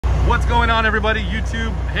What's going on, everybody?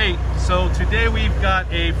 YouTube. Hey, so today we've got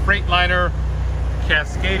a Freightliner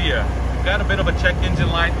Cascadia. We've got a bit of a check engine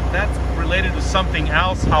light. That's related to something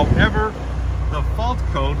else. However, the fault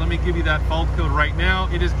code, let me give you that fault code right now.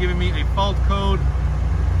 It is giving me a fault code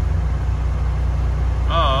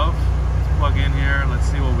of, let's plug in here, let's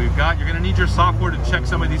see what we've got. You're gonna need your software to check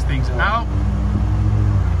some of these things out.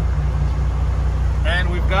 And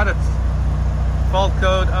we've got a fault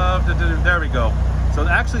code of, there we go. So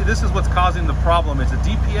actually this is what's causing the problem. It's a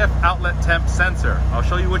DPF outlet temp sensor. I'll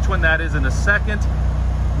show you which one that is in a second.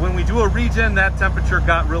 When we do a regen, that temperature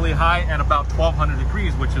got really high at about 1200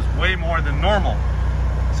 degrees, which is way more than normal.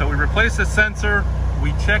 So we replaced the sensor.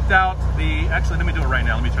 We checked out the, actually let me do it right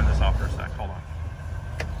now. Let me turn this off for a sec, hold on.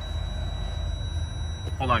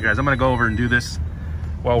 Hold on guys, I'm gonna go over and do this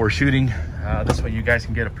while we're shooting. This way you guys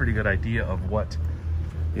can get a pretty good idea of what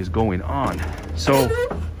is going on. So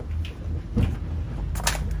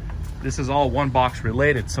this is all one box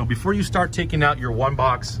related. So before you start taking out your one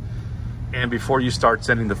box and before you start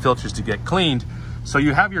sending the filters to get cleaned, so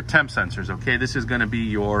you have your temp sensors, okay? This is gonna be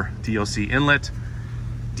your DOC inlet,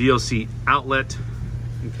 DOC outlet,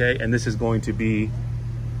 okay? And this is going to be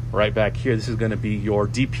right back here. This is gonna be your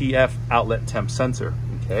DPF outlet temp sensor,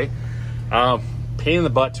 okay? Pain in the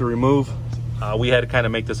butt to remove. We had to kind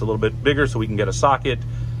of make this a little bit bigger so we can get a socket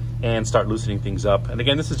and start loosening things up. And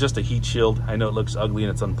again, this is just a heat shield. I know it looks ugly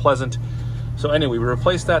and it's unpleasant. So anyway, we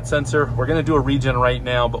replaced that sensor. We're gonna do a regen right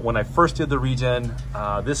now, but when I first did the regen,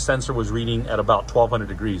 this sensor was reading at about 1200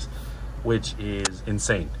 degrees, which is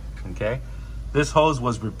insane, okay? This hose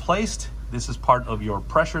was replaced. This is part of your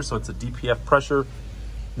pressure, so it's a DPF pressure.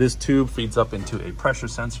 This tube feeds up into a pressure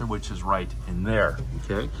sensor, which is right in there,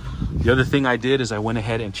 okay? The other thing I did is I went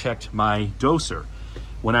ahead and checked my doser.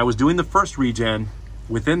 When I was doing the first regen,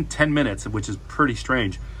 within 10 minutes, which is pretty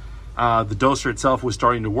strange, the doser itself was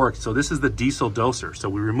starting to work. So this is the diesel doser. So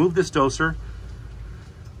we removed this doser,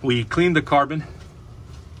 we cleaned the carbon,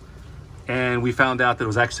 and we found out that it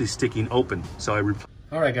was actually sticking open. So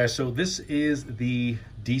all right guys, so this is the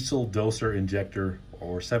diesel doser injector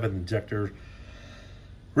or 7th injector,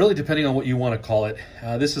 really depending on what you want to call it.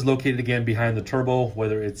 This is located again behind the turbo,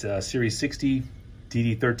 whether it's Series 60,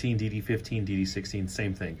 DD13, DD15, DD16,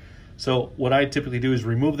 same thing. So what I typically do is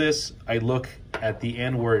remove this. I look at the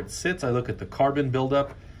end where it sits. I look at the carbon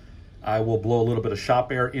buildup. I will blow a little bit of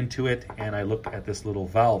shop air into it, and I look at this little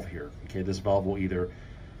valve here. Okay, this valve will either,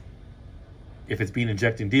 if it's being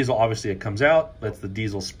injecting diesel, obviously it comes out, lets the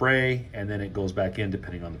diesel spray, and then it goes back in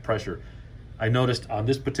depending on the pressure. I noticed on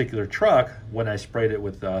this particular truck, when I sprayed it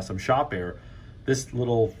with some shop air, this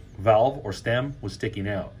little valve or stem was sticking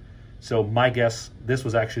out. So my guess, this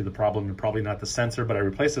was actually the problem and probably not the sensor, but I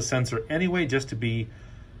replaced the sensor anyway just to be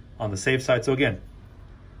on the safe side. So again,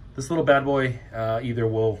 this little bad boy either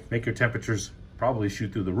will make your temperatures probably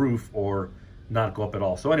shoot through the roof or not go up at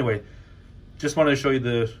all. So anyway, just wanted to show you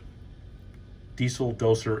the diesel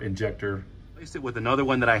doser injector. Replaced it with another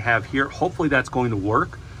one that I have here. Hopefully that's going to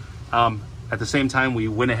work. At the same time, we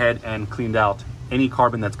went ahead and cleaned out any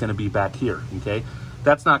carbon that's gonna be back here, okay?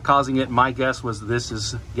 That's not causing it. My guess was this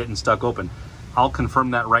is getting stuck open. I'll confirm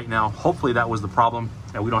that right now. Hopefully that was the problem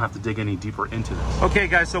and we don't have to dig any deeper into this. Okay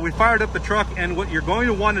guys, so we fired up the truck, and what you're going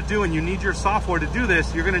to want to do, and you need your software to do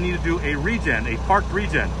this, you're going to need to do a regen, a parked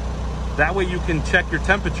regen. That way you can check your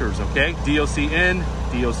temperatures, okay? DOC in,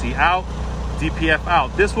 DOC out, DPF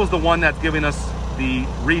out. This was the one that's giving us the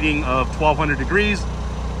reading of 1200 degrees.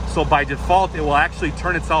 So by default, it will actually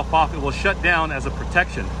turn itself off. It will shut down as a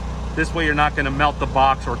protection. This way you're not gonna melt the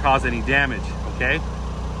box or cause any damage, okay?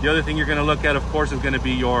 The other thing you're gonna look at, of course, is gonna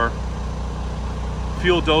be your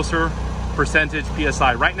fuel doser percentage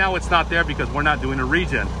PSI. Right now it's not there because we're not doing a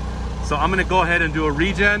regen. So I'm gonna go ahead and do a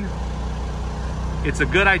regen. It's a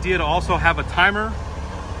good idea to also have a timer.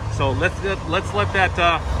 So let's let that,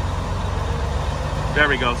 there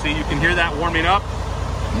we go. See, you can hear that warming up.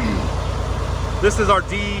 This is our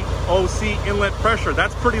DOC inlet pressure.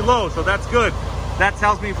 That's pretty low, so that's good. That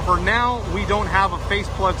tells me for now, we don't have a face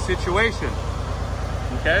plug situation,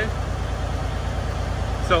 okay?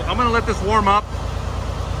 So I'm gonna let this warm up.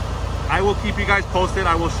 I will keep you guys posted.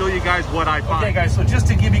 I will show you guys what I find. Okay guys, so just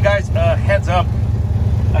to give you guys a heads up,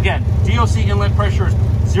 again, DOC inlet pressure is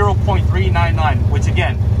 0.399, which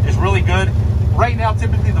again, is really good. Right now,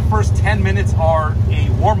 typically the first 10 minutes are a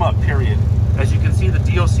warm-up period. As you can see, the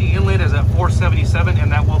DOC inlet is at 477,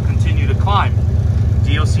 and that will continue to climb.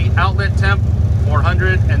 DOC outlet temp,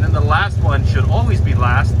 400, and then the last one should always be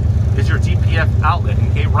last, is your DPF outlet,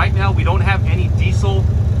 okay? Right now, we don't have any diesel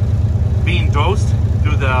being dosed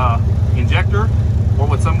through the injector, or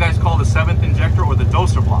what some guys call the 7th injector or the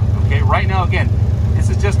doser block, okay? Right now, again, This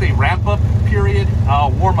is just a ramp up period,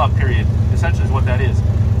 warm up period, essentially is what that is.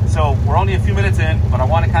 So we're only a few minutes in, but I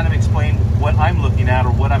want to kind of explain what I'm looking at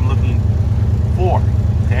or what I'm looking for.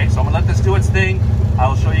 Okay, so I'm gonna let this do its thing.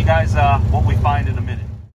 I'll show you guys what we find in a minute.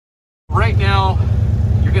 Right now,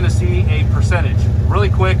 you're gonna see a percentage, really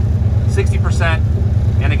quick, 60%.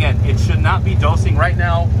 And again, it should not be dosing right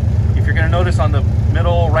now. If you're gonna notice on the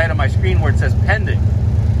middle right of my screen where it says pending,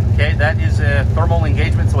 okay, that is a thermal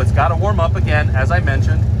engagement, so it's gotta warm up again, as I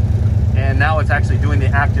mentioned. And now it's actually doing the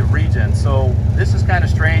active regen. So this is kind of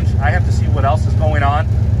strange. I have to see what else is going on.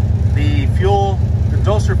 The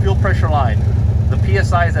doser fuel pressure line, the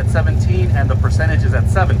PSI is at 17 and the percentage is at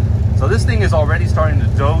 7. So this thing is already starting to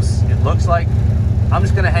dose, it looks like. I'm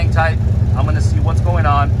just gonna hang tight. I'm gonna see what's going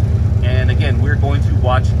on. And again, we're going to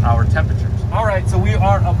watch our temperatures. All right, so we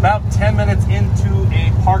are about 10 minutes into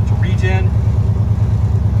a parked regen.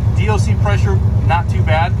 DOC pressure, not too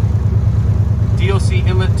bad. DOC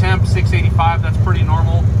inlet temp 685, that's pretty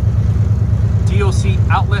normal. DOC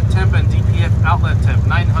outlet temp and DPF outlet temp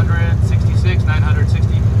 966,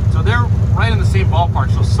 960. So they're right in the same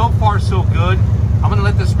ballpark. So far so good. I'm gonna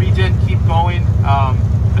let this regen keep going.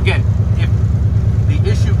 Again, if the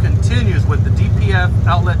issue continues with the DPF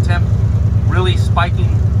outlet temp really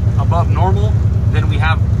spiking above normal, then we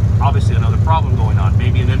have obviously another problem going on.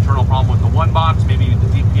 Maybe an internal problem with the one box, maybe the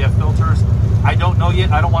DPF filters. I don't know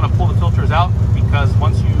yet. I don't want to pull the filters out because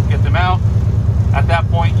once you get them out, at that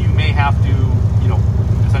point you may have to, you know,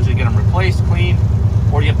 essentially get them replaced, cleaned,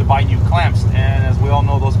 or you have to buy new clamps. And as we all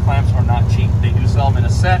know, those clamps are not cheap. They do sell them in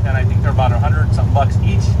a set, and I think they're about 100 something bucks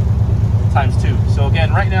each, times 2. So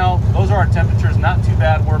again, right now, those are our temperatures. Not too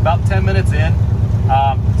bad. We're about 10 minutes in.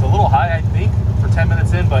 It's a little high, I think, for 10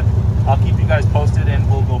 minutes in, but I'll keep you guys posted and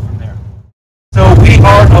we'll go from there. So we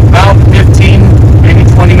are about 15, maybe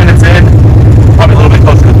 20 minutes in, probably a little bit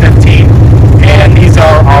closer to 15. And these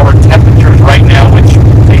are our temperatures right now, which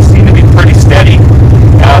they seem to be pretty steady.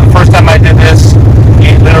 The first time I did this,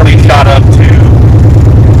 it literally shot up to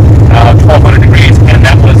 1200 degrees, and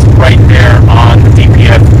that was right there on the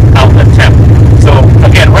DPF outlet temp. So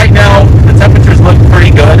again, right now, the temperatures look pretty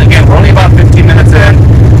good. Again, we're only about 15 minutes in.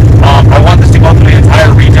 I want this to go through the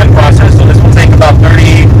entire regen process, so this will take about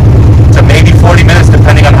 30 to maybe 40 minutes,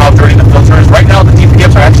 depending on how dirty the filter is. Right now, the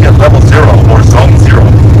DPFs are actually at level 0 or zone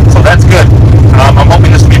 0, so that's good. I'm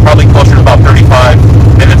hoping this will be probably closer to about 35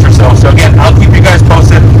 minutes or so. So again, I'll keep you guys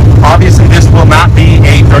posted. Obviously, this will not be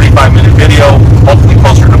a 35-minute video, hopefully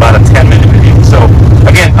closer to about a 10-minute video. So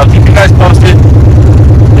again, I'll keep you guys posted.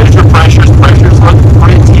 There's your pressures. Pressures look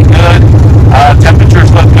pretty good.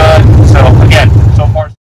 Temperatures look good. So again, so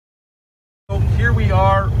far. So here we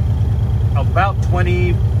are, about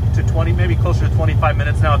 20 to 20, maybe closer to 25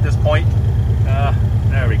 minutes now at this point.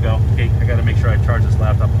 There we go. Okay, I got to make sure I charge this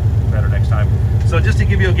laptop better next time. So just to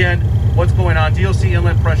give you again what's going on, DOC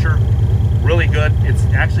inlet pressure, really good. It's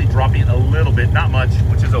actually dropping a little bit, not much,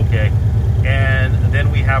 which is okay. And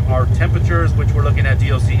then we have our temperatures, which we're looking at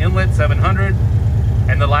DOC inlet 700,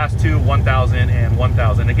 and the last two 1000 and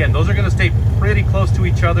 1000. Again, those are going to stay pretty close to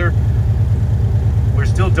each other. We're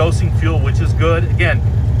still dosing fuel, which is good. Again,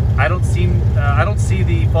 I don't see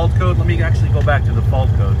the fault code. Let me actually go back to the fault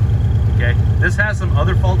code. Okay, this has some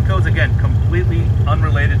other fault codes, again, completely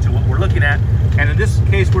unrelated to what we're looking at. And in this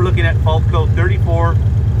case, we're looking at fault code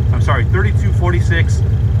 3246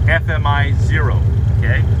 FMI 0,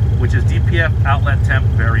 okay, which is DPF outlet temp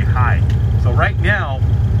very high. So right now,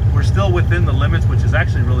 we're still within the limits, which is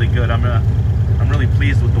actually really good. I'm really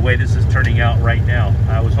pleased with the way this is turning out right now.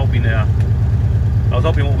 I was hoping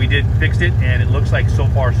what we did fixed it, and it looks like so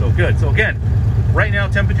far so good. So again, right now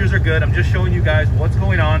temperatures are good. I'm just showing you guys what's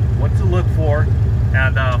going on, what to look for,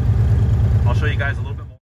 and I'll show you guys a little bit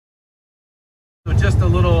more. So just a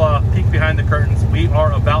little peek behind the curtains. We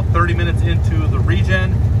are about 30 minutes into the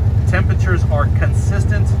regen. Temperatures are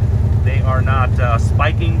consistent. They are not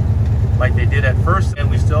spiking like they did at first, and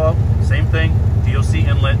we still have same thing. DOC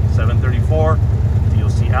inlet 734,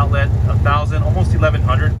 DOC outlet 1000, almost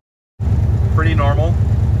 1100. Pretty normal.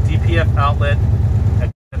 DPF outlet,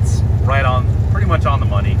 that's right on, pretty much on the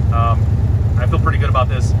money. I feel pretty good about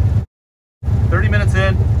this. 30 minutes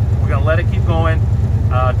in, we're gonna let it keep going.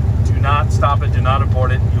 Do not stop it, do not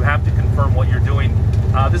abort it. You have to confirm what you're doing.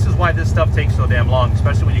 This is why this stuff takes so damn long,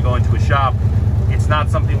 especially when you go into a shop. It's not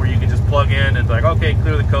something where you can just plug in and be like, okay,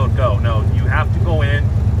 clear the code, go. No, you have to go in,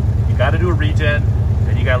 you gotta do a regen,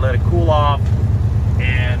 then you gotta let it cool off,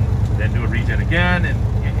 and then do a regen again, and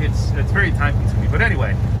it's very time consuming. But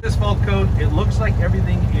anyway, this fault code, it looks like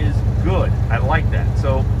everything is good. I like that.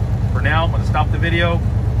 So for now, I'm gonna stop the video,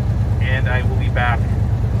 and I will be back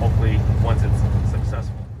hopefully once it's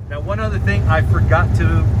successful. Now one other thing I forgot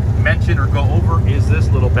to mention or go over is this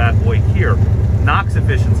little bad boy here, NOx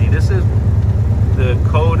efficiency. This is the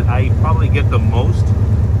code I probably get the most.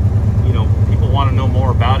 You know, people want to know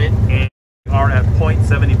more about it, and we are at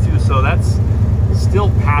 0.72, so that's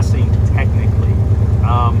still passing technically.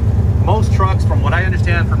 Most trucks, from what I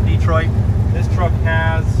understand from Detroit, this truck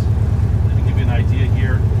has, let me give you an idea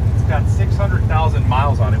here, it's got 600,000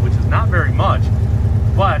 miles on it, which is not very much,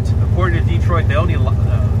 but according to Detroit, they only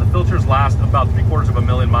the filters last about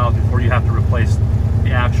 3/4 miles before you have to replace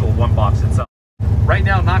the actual one box itself. Right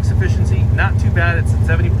now, NOx efficiency, not too bad. It's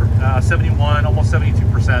at 71, almost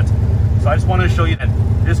 72%. So I just wanted to show you that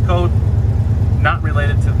this code, not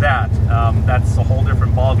related to that. That's a whole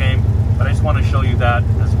different ball game, but I just want to show you that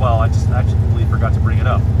as well. I just actually forgot to bring it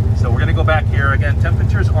up. So we're gonna go back here. Again,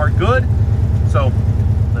 temperatures are good, so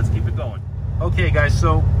let's keep it going. Okay guys,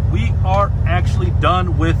 so we are actually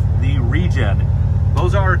done with the Regen.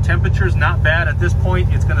 Those are temperatures, not bad. At this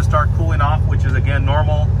point, it's gonna start cooling off, which is again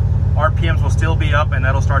normal. RPMs will still be up, and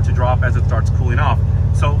that'll start to drop as it starts cooling off.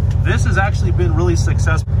 So this has actually been really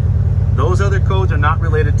successful. Those other codes are not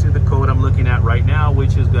related to the code I'm looking at right now,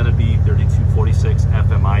 which is going to be 3246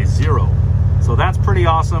 FMI 0. So that's pretty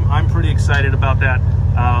awesome. I'm pretty excited about that.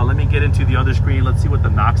 Let me get into the other screen. Let's see what the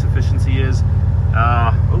NOx efficiency is.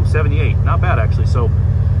 Oh, 78, not bad actually. So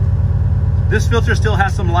this filter still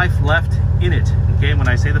has some life left in it. Okay, when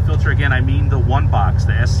I say the filter again, I mean the one box,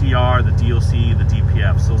 the SCR, the DLC, the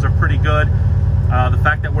DPF. So those are pretty good. The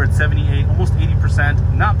fact that we're at 78, almost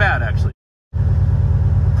 80%, not bad actually.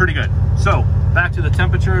 Pretty good. So back to the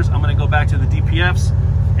temperatures. I'm going to go back to the DPFs,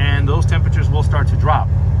 and those temperatures will start to drop.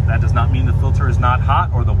 That does not mean the filter is not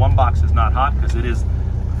hot or the one box is not hot, because it is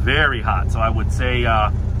very hot. So I would say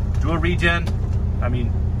do a regen. I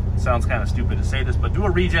mean, it sounds kind of stupid to say this, but do a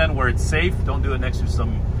regen where it's safe. Don't do it next to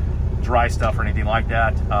some dry stuff or anything like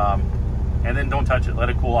that. And then don't touch it. Let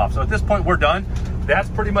it cool off. So at this point, we're done. That's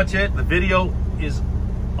pretty much it. The video is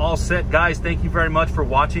all set. Guys, thank you very much for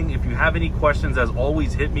watching. If you have any questions, as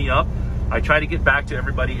always, hit me up. I try to get back to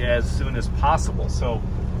everybody as soon as possible. So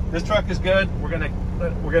this truck is good. We're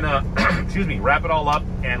gonna excuse me, wrap it all up,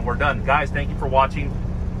 and we're done. Guys, thank you for watching.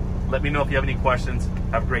 Let me know if you have any questions.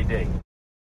 Have a great day.